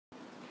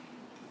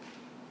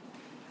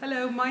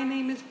Hello, my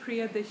name is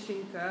Priya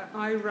Deshingkar.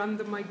 I run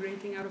the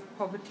Migrating Out of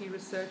Poverty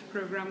Research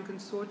Program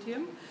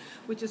Consortium,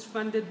 which is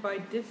funded by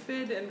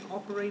DFID and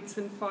operates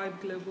in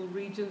 5 global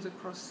regions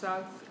across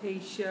South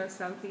Asia,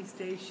 Southeast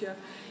Asia,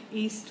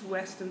 East,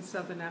 West, and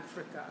Southern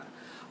Africa.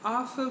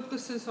 Our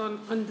focus is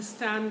on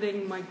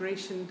understanding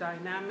migration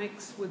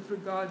dynamics with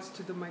regards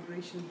to the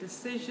migration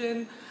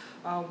decision,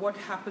 what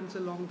happens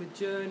along the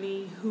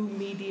journey, who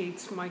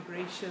mediates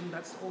migration,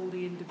 that's all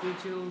the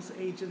individuals,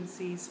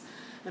 agencies,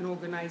 and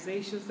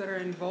organizations that are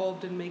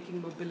involved in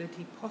making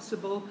mobility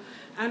possible,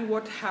 and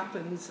what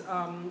happens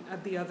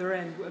at the other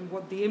end, and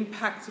what the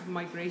impacts of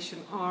migration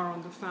are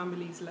on the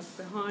families left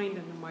behind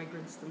and the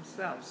migrants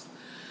themselves.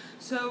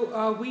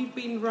 So we've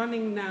been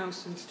running now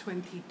since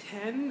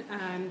 2010,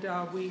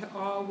 and we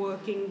are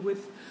working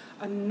with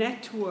a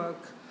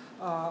network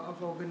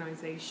of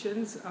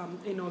organizations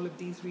in all of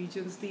these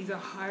regions. These are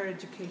higher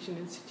education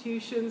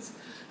institutions.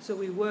 So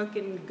we work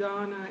in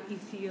Ghana,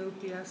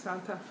 Ethiopia,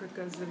 South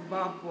Africa,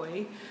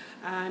 Zimbabwe,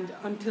 and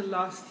until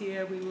last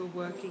year we were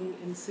working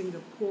in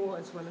Singapore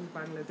as well as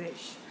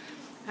Bangladesh.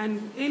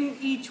 And in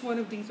each one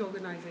of these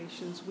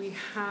organizations we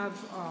have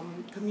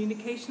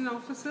communication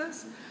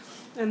officers,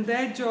 and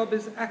their job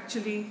is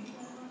actually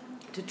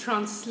to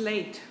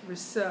translate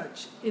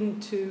research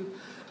into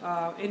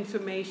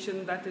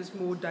information that is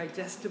more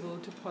digestible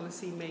to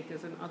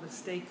policymakers and other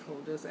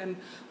stakeholders. And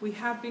we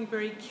have been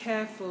very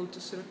careful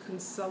to sort of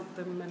consult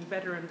them and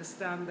better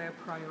understand their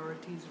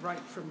priorities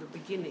right from the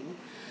beginning.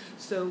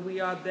 So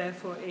we are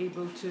therefore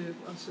able to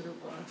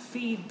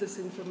feed this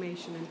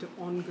information into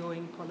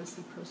ongoing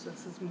policy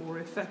processes more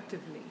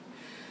effectively.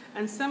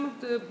 And some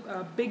of the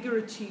bigger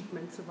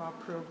achievements of our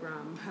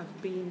program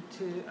have been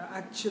to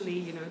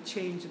actually,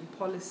 change in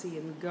policy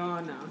in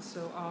Ghana.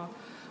 So our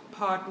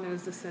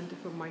partners, the Center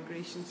for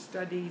Migration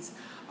Studies,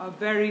 are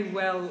very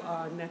well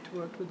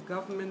networked with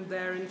government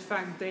there. In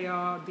fact, they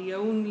are the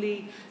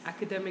only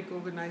academic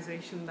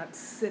organization that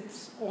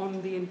sits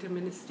on the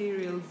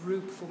interministerial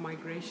group for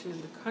migration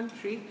in the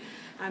country,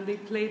 and they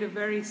played a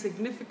very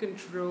significant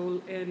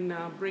role in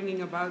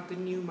bringing about the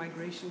new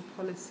migration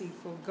policy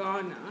for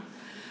Ghana.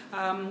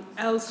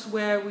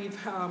 Elsewhere,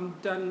 we've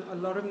done a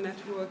lot of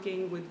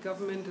networking with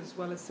government as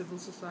well as civil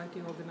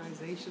society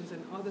organizations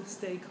and other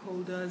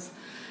stakeholders,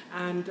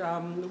 and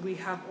we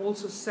have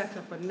also set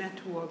up a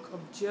network of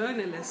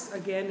journalists,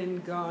 again in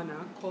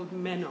Ghana, called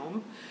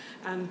MENOM,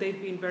 and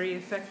they've been very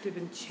effective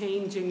in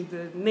changing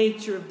the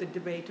nature of the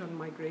debate on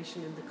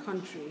migration in the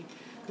country,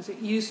 because it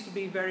used to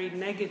be very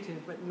negative,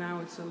 but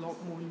now it's a lot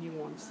more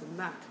nuanced than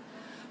that.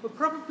 But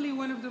probably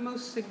one of the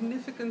most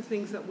significant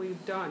things that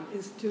we've done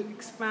is to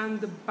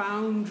expand the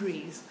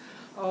boundaries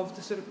of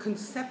the sort of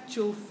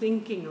conceptual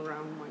thinking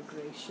around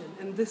migration.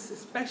 And this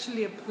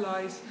especially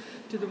applies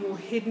to the more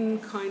hidden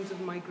kinds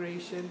of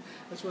migration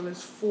as well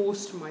as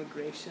forced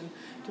migration,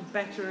 to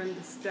better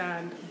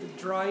understand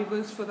the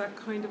drivers for that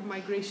kind of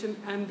migration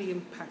and the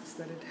impacts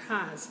that it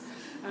has.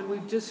 And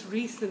we've just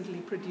recently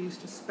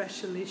produced a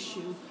special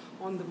issue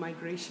on the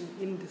migration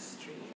industry.